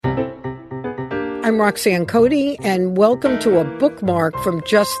I'm Roxanne Cody, and welcome to a bookmark from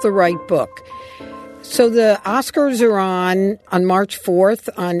Just the Right Book. So the Oscars are on March 4th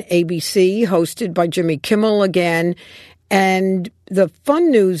on ABC, hosted by Jimmy Kimmel again. And the fun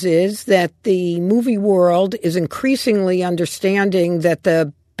news is that the movie world is increasingly understanding that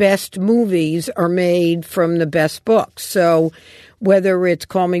the best movies are made from the best books. So whether it's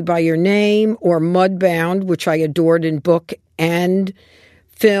Call Me By Your Name or Mudbound, which I adored in book and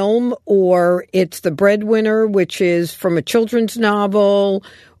film, or it's The Breadwinner, which is from a children's novel,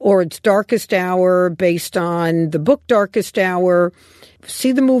 or it's Darkest Hour based on the book Darkest Hour.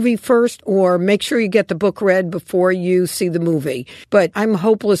 See the movie first, or make sure you get the book read before you see the movie. But I'm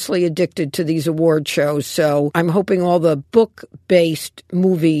hopelessly addicted to these award shows, so I'm hoping all the book-based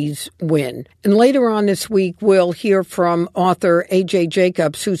movies win. And later on this week, we'll hear from author A.J.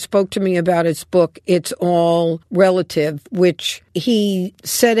 Jacobs, who spoke to me about his book, It's All Relative, which he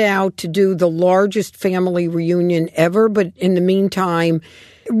set out to do the largest family reunion ever, but in the meantime,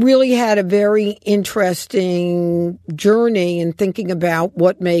 really had a very interesting journey in thinking about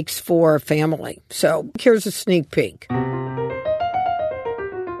what makes for a family. So here's a sneak peek.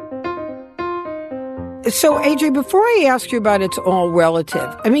 So, AJ, before I ask you about It's All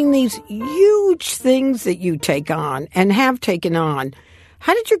Relative, I mean, these huge things that you take on and have taken on,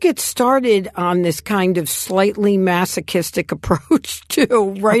 how did you get started on this kind of slightly masochistic approach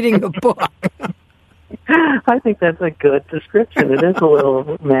to writing a book? I think that's a good description. It is a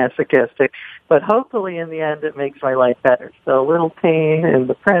little masochistic, but hopefully in the end it makes my life better. So a little pain in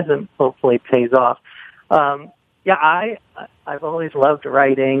the present hopefully pays off. I've always loved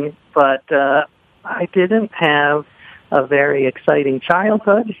writing, but I didn't have a very exciting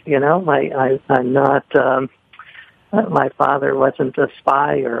childhood. You know, I'm not. My father wasn't a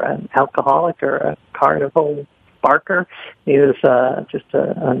spy or an alcoholic or a carnival barker. He was just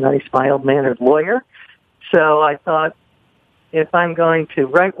a nice, mild-mannered lawyer. So I thought, if I'm going to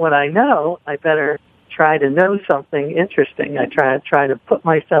write what I know, I better try to know something interesting. I try to put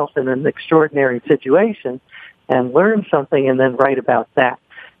myself in an extraordinary situation and learn something and then write about that.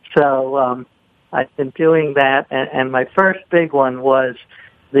 So I've been doing that, and my first big one was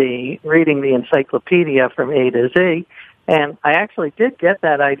reading the encyclopedia from A to Z. And I actually did get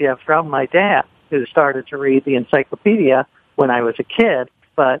that idea from my dad, who started to read the encyclopedia when I was a kid.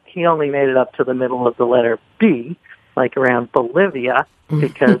 But he only made it up to the middle of the letter B, like around Bolivia,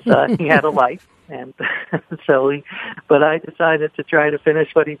 because he had a life. And but I decided to try to finish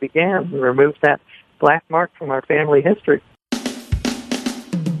what he began and remove that black mark from our family history.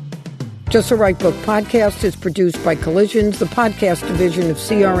 Just the Right Book podcast is produced by Collisions, the podcast division of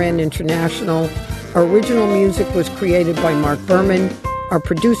CRN International. Our original music was created by Mark Berman. Our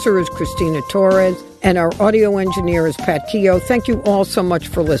producer is Christina Torres, and our audio engineer is Pat Keogh. Thank you all so much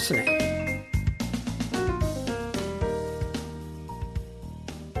for listening.